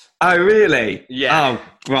 This. Oh really? Yeah.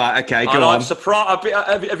 Oh right. Okay. Go on. I'm surprised.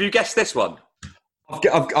 Have you guessed this one?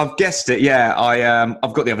 I've guessed it. Yeah.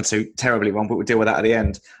 I've got the other two terribly wrong, but we'll deal with that at the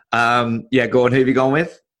end. Go on. Who have you gone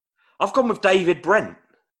with? I've gone with David Brent.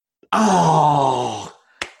 Oh.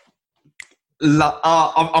 I'm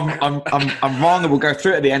wrong, and we'll go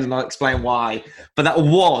through it at the end, and I'll explain why. But that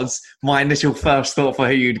was my initial first thought for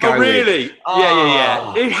who you'd go with. Really?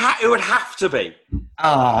 Yeah. It would have to be.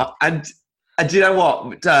 And do you know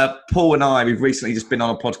what? Paul and I, we've recently just been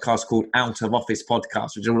on a podcast called Out of Office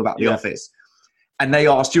Podcast, which is all about the office. And they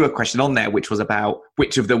asked you a question on there, which was about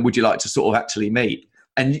which of them would you like to sort of actually meet?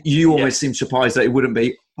 And you almost seemed surprised that it wouldn't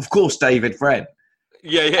be, of course, David Brent.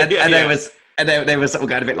 And they were sort of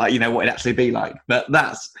going a bit like, what it'd actually be like. But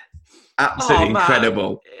that's absolutely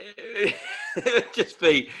incredible. It would just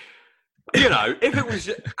be, if it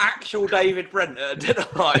was actual David Brent at a dinner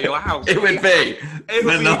party at your house. It would be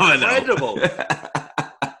incredible.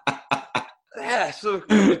 So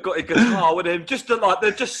we've got a guitar with him. Just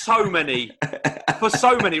there's just so many, for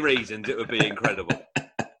so many reasons, it would be incredible.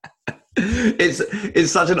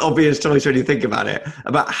 It's such an obvious choice when you think about it,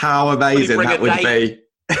 about how amazing that would be.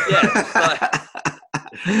 Yeah,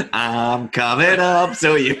 I'm coming up,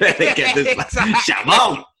 so you better get this. Come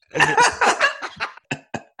on.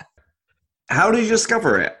 How did you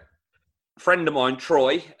discover it? A friend of mine,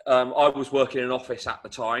 Troy. I was working in an office at the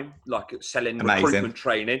time, like selling recruitment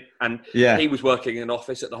training, and he was working in an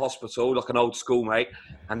office at the hospital, like an old schoolmate.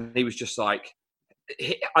 And he was just like,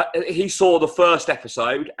 he saw the first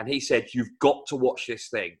episode, and he said, "You've got to watch this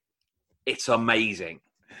thing. It's amazing."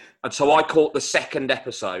 And so I caught the second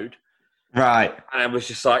episode, right? And it was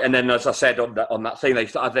just like, and then as I said on that thing, they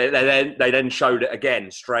then showed it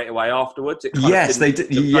again straight away afterwards. Yes, they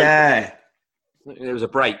did. Yeah, there was a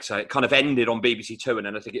break, so it kind of ended on BBC Two, and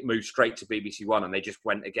then I think it moved straight to BBC One, and they just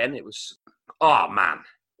went again. It was, man,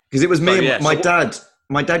 because it was me and my dad.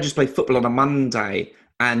 My dad just played football on a Monday,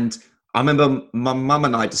 and I remember my mum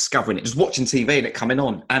and I discovering it, just watching TV and it coming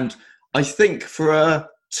on, and I think for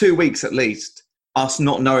 2 weeks at least, us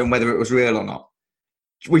not knowing whether it was real or not.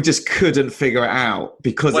 We just couldn't figure it out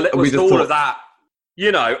because it was all of that.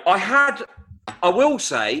 I had I will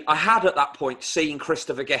say I had at that point seen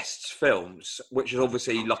Christopher Guest's films, which is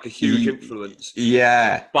obviously like a huge influence.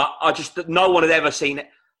 Yeah. But no one had ever seen it.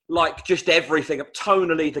 Like just everything,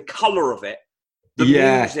 tonally, the colour of it, the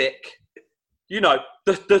music, you know,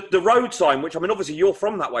 the road sign, which I mean, obviously you're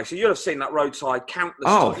from that way, so you'll have seen that road sign countless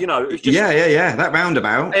times, you know. It was just, yeah, that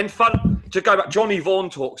roundabout. And fun to go back, Johnny Vaughan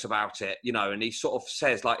talks about it, you know, and he sort of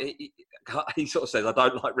says, like, he sort of says, I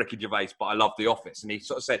don't like Ricky Gervais, but I love The Office. And he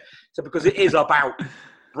sort of said, so because it is about,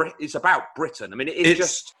 it's about Britain. I mean, it's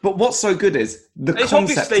just... But what's so good is the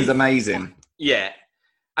concept is amazing. Yeah.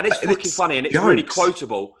 And it's fucking funny and it's really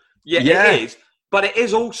quotable. Yeah, it is. But it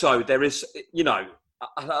is also, there is, you know,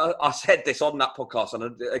 I said this on that podcast,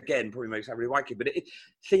 and again, probably makes everybody wanky, but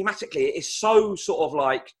thematically, it is so sort of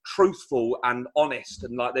like truthful and honest,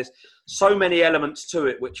 and like there's so many elements to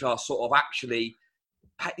it which are sort of actually,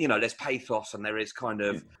 you know, there's pathos and there is kind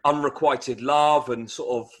of unrequited love and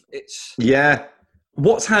sort of it's... Yeah.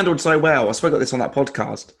 What's handled so well, I spoke about this on that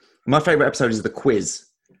podcast, my favourite episode is the quiz.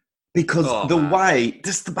 Because way,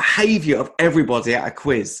 just the behaviour of everybody at a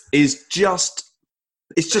quiz is just...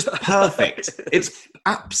 It's just perfect. It's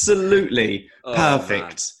absolutely perfect.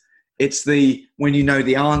 Man. It's when you know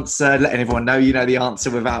the answer, letting everyone know you know the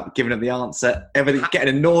answer without giving them the answer. Everything,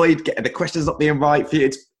 getting annoyed, getting the questions not being right for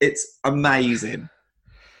you. It's amazing.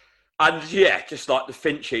 And yeah, just like the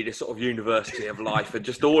Finchy, the sort of university of life, and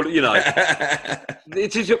just all, you know.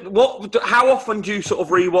 How often do you sort of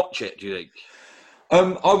rewatch it, do you think?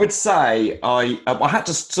 I would say I had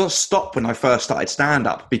to stop when I first started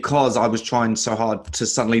stand-up because I was trying so hard to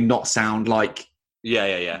suddenly not sound like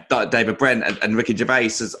David Brent and Ricky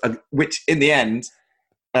Gervais, which in the end,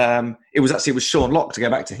 it was Sean Locke, to go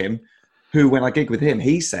back to him, who when I gigged with him,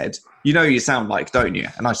 he said, you know who you sound like, don't you?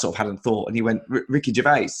 And I sort of hadn't thought, and he went, Ricky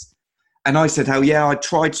Gervais. And I said, I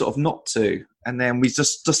tried sort of not to. And then we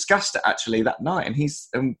just discussed it actually that night,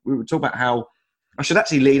 and we were talking about how I should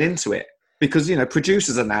actually lean into it. Because, you know,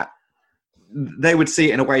 producers and that, they would see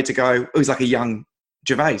it in a way to go, he's like a young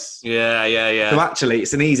Gervais. Yeah. So actually,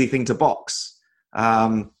 it's an easy thing to box.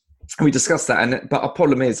 And we discussed that. But our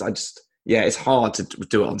problem is, it's hard to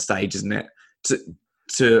do it on stage, isn't it?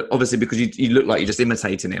 To obviously, because you look like you're just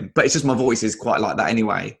imitating him. But it's just my voice is quite like that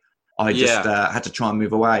anyway. I just had to try and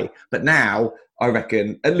move away. But now, I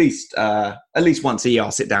reckon, at least once a year, I'll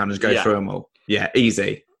sit down and go through them all. Yeah,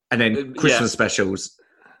 easy. And then Christmas specials.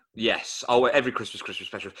 Yes. Oh, every Christmas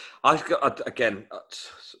special.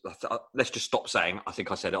 Let's just stop saying. I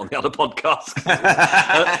think I said it on the other podcast.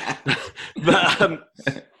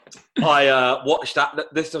 I watched that.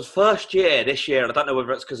 This was first year this year, and I don't know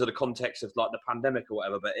whether it's because of the context of like the pandemic or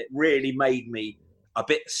whatever, but it really made me a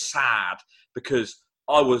bit sad because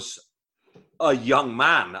I was a young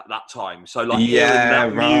man at that time. So like hearing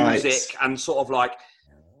that music and sort of like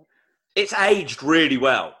it's aged really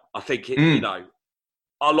well. I think it, you know.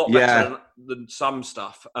 A lot better than some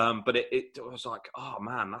stuff, but it was like, oh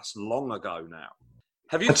man, that's long ago now.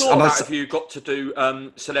 Have you thought about if you got to do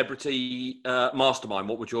Celebrity Mastermind,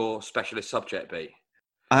 what would your specialist subject be?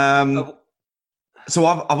 So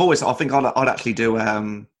I think I'd actually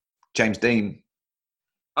do James Dean.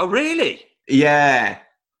 Oh really? Yeah.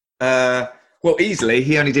 Well, easily.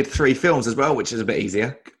 He only did 3 films as well, which is a bit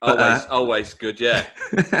easier. But, always good, yeah.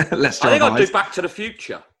 Less I think I'd do Back to the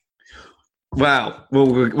Future. Well,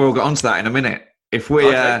 we'll get onto that in a minute. If we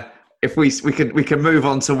can move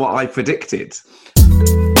on to what I predicted.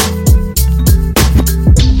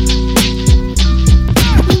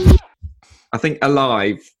 I think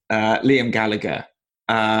Alive, Liam Gallagher.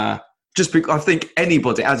 I think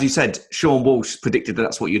anybody, as you said, Sean Walsh predicted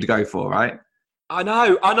that's what you'd go for, right? I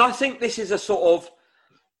know, and I think this is a sort of.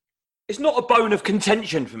 It's not a bone of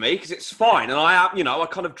contention for me because it's fine, and I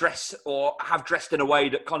kind of dress or have dressed in a way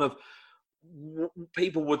that kind of.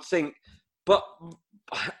 People would think, but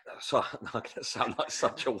sorry, I'm going to sound like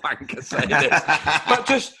such a wanker saying this, but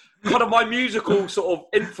just kind of my musical sort of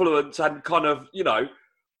influence and kind of, you know,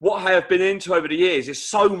 what I have been into over the years is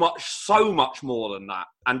so much more than that.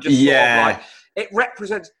 And just sort of like, it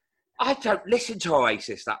represents, I don't listen to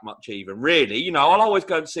Oasis that much even, really. You know, I'll always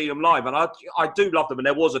go and see them live, and I do love them. And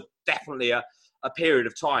there was definitely a period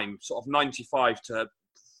of time, sort of 95 to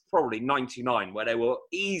probably 99, where they were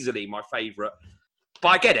easily my favourite. But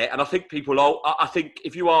I get it, and I think I think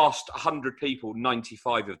if you asked 100 people,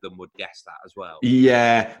 95 of them would guess that as well.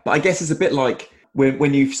 Yeah, but I guess it's a bit like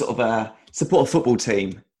when you sort of support a football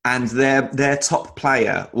team and their top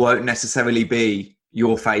player won't necessarily be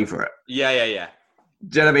your favourite. Yeah.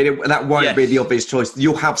 Do you know what I mean? That won't be the obvious choice.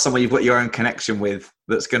 You'll have someone you've got your own connection with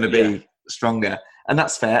that's going to be stronger. And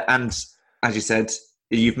that's fair. And as you said,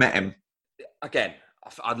 you've met him. Again,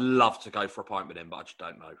 I'd love to go for a pint with him, but I just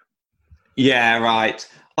don't know. Yeah, right.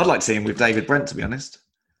 I'd like to see him with David Brent, to be honest.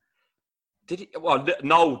 Did he? Well,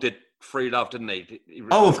 Noel did Free Love, didn't he?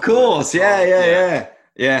 Oh, of course. Yeah.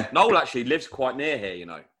 Noel actually lives quite near here, you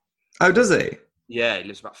know. Oh, does he? Yeah, he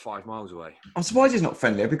lives about 5 miles away. I'm surprised he's not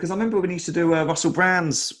friendlier, because I remember when he used to do Russell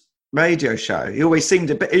Brand's radio show, he always seemed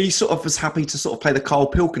a bit, he sort of was happy to sort of play the Carl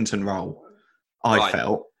Pilkington role, I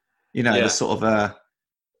felt. You know, the sort of,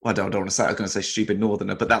 I don't want to say, I was going to say stupid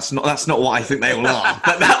northerner, but that's not what I think they all are.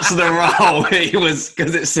 But that's the role he was,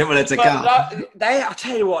 because it's similar to Carl. I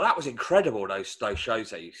tell you what, that was incredible, those shows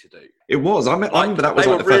they used to do. It was. I remember that was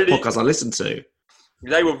like the first podcast I listened to.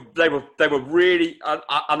 They were really, and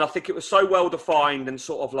I think it was so well defined and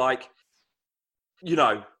sort of like, you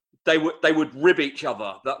know, they would rib each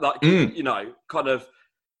other. You know, kind of.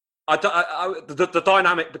 The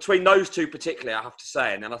dynamic between those two particularly, I have to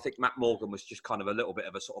say, and then I think Matt Morgan was just kind of a little bit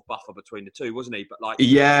of a sort of buffer between the two, wasn't he? But like,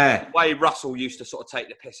 the way Russell used to sort of take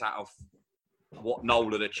the piss out of what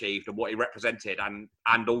Noel had achieved and what he represented,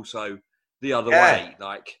 and also the other way,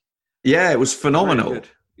 like. Yeah, it was phenomenal. Really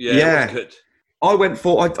it was good. I went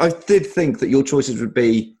for. I did think that your choices would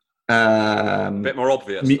be a bit more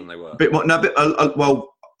obvious than they were.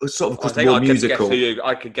 Sort of more musical.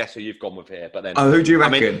 I could guess who you've gone with here, but then. Oh, who do you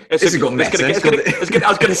reckon? I mean, I was going to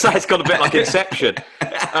say it's got a bit like Inception.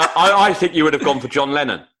 I think you would have gone for John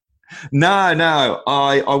Lennon. No.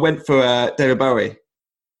 I went for David Bowie.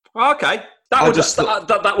 Okay,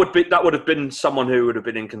 that would have been someone who would have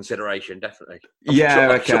been in consideration, definitely.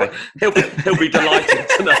 I'm sure he'll be delighted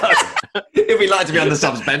to know. He'll be delighted to be on the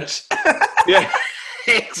subs bench. Yeah,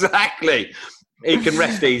 exactly. He can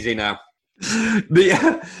rest easy now.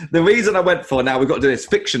 The reason I went for, now we've got to do this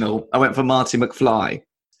fictional, I went for Marty McFly.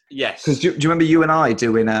 Yes. Because do you remember you and I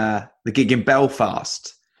doing the gig in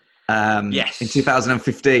Belfast? Yes. In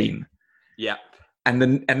 2015. Yeah. And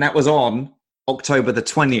that was on October the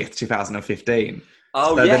 20th, 2015.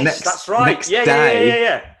 Oh, so yes, that's right.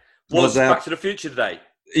 Yeah. Was Back to the Future Day.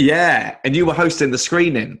 Yeah, and you were hosting the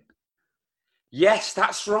screening. Yes,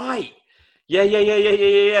 that's right.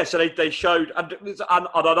 Yeah. So they showed, and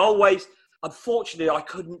I'd always, unfortunately, I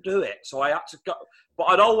couldn't do it, so I had to go. But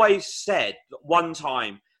I'd always said that one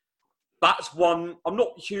time, that's one. I'm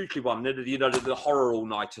not hugely one. You know, the horror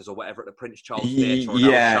all-nighters or whatever at the Prince Charles Theatre, or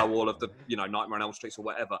show all of the, you know, Nightmare on Elm Street or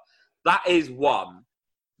whatever. That is one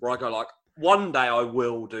where I go like, one day I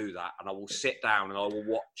will do that, and I will sit down and I will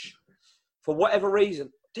watch. For whatever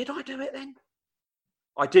reason, did I do it then?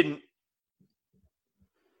 I didn't.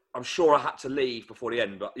 I'm sure I had to leave before the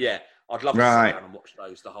end, but yeah, I'd love to sit down and watch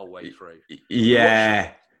those the whole way through.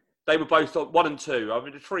 Yeah. They were both on 1 and 2. I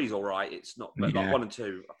mean, the 3's all right. It's not, but like 1 and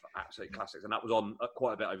 2 are absolute classics. And that was on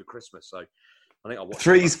quite a bit over Christmas. So I think I watched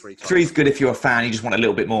 3's, it 3 times. 3's good if you're a fan. You just want a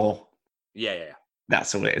little bit more. Yeah.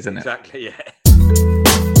 That's all it is, isn't it? Exactly, yeah.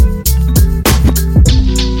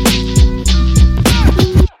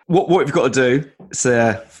 What we've got to do, it's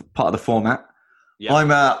part of the format. Yeah.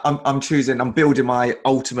 I'm building my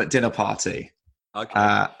ultimate dinner party.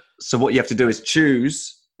 Okay. So what you have to do is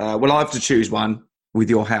choose. I have to choose one with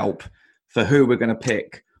your help for who we're going to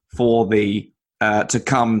pick for the to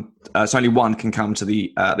come. So only one can come to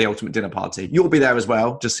the ultimate dinner party. You'll be there as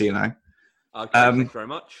well, just so you know. Okay. Thank you very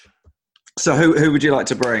much. So who would you like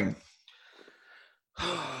to bring?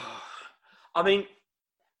 I mean,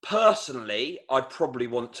 personally, I'd probably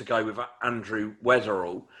want to go with Andrew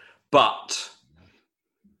Weatherall, but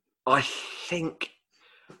I think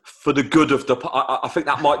for the good of I think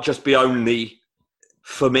that might just be only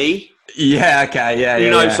for me. Yeah, okay, yeah. You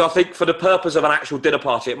know, so I think for the purpose of an actual dinner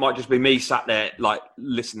party, it might just be me sat there, like,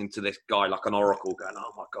 listening to this guy like an oracle going,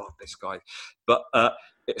 oh my God, this guy. But,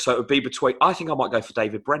 so it would be between, I think I might go for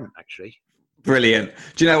David Brent, actually. Brilliant.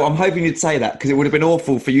 Do you know, I'm hoping you'd say that, because it would have been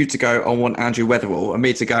awful for you to go, I want Andrew Weatherall, and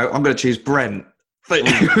me to go, I'm going to choose Brent. Is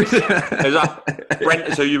that Brent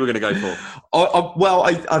is who you were going to go for?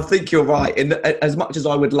 I think you're right. And as much as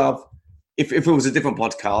I would love, if it was a different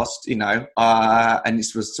podcast, you know, and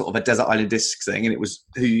this was sort of a Desert Island Discs thing, and it was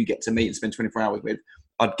who you get to meet and spend 24 hours with,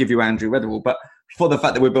 I'd give you Andrew Weatherall. But for the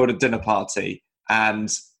fact that we built a dinner party and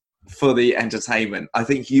for the entertainment, I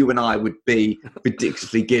think you and I would be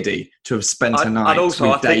ridiculously giddy to have spent a night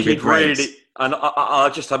with David Brent. And I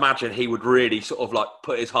just imagine he would really sort of like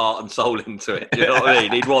put his heart and soul into it. You know what I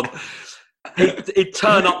mean? He'd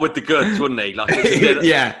turn up with the goods, wouldn't he? Like,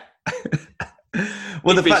 yeah.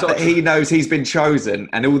 Well, the fact that he knows he's been chosen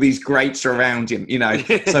and all these greats are around him, you know.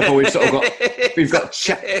 So far we've got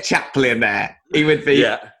Chaplin there. He would be,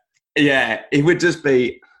 he would just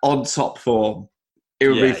be on top form. It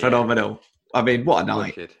would be phenomenal. I mean, what a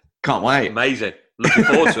night! Wicked. Can't wait. Amazing. Looking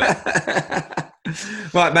forward to it.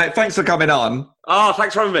 Right, mate. Thanks for coming on. Oh,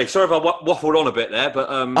 thanks for having me. Sorry if I waffled on a bit there, but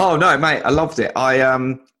Oh no, mate, I loved it. I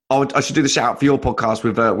should do the shout out for your podcast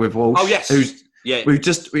with Walsh. Oh yes.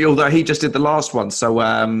 Although he just did the last one, so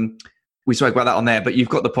we spoke about that on there. But you've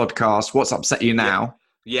got the podcast. What's Upset You Now?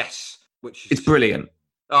 Yes, it's brilliant.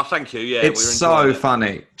 Oh, thank you. Yeah, it's so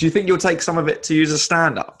funny. Do you think you'll take some of it to use as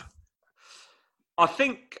stand-up? I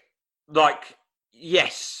think,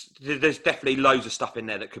 yes, there's definitely loads of stuff in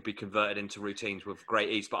there that could be converted into routines with great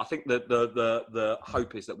ease. But I think that the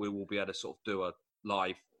hope is that we will be able to sort of do a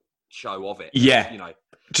live show of it. Yeah,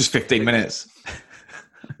 just 15 minutes.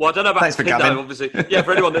 Well, I don't know about Thanks for coming. Obviously. Yeah,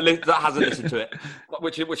 for anyone that hasn't listened to it,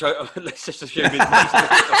 which let's just assume is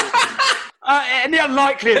in the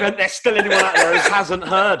unlikely event there's still anyone out there who hasn't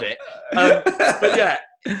heard it. But yeah,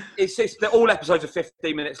 all episodes are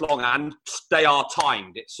 15 minutes long and they are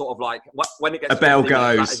timed. It's sort of like when it gets a bell goes.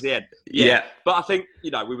 Minutes, that is the end. Yeah. But I think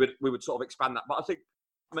we would sort of expand that. But I think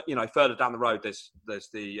further down the road there's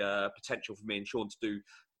the potential for me and Sean to do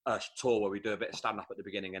a tour where we do a bit of stand-up at the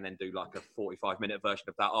beginning and then do like a 45-minute version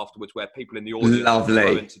of that afterwards where people in the audience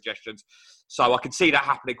throw in suggestions. So I can see that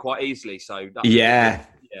happening quite easily. So that's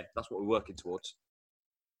what we're working towards.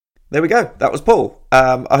 There we go. That was Paul.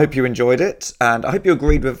 I hope you enjoyed it and I hope you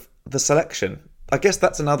agreed with the selection. I guess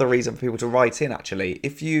that's another reason for people to write in, actually.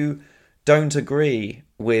 If you don't agree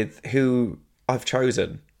with who I've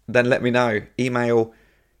chosen, then let me know. Email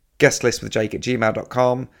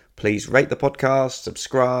guestlistwithjake@gmail.com. Please rate the podcast,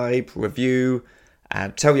 subscribe, review,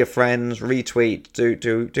 and tell your friends, retweet,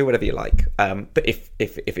 do whatever you like. But if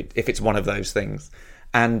it's one of those things,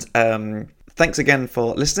 and thanks again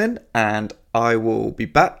for listening, and I will be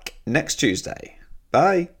back next Tuesday.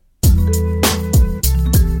 Bye.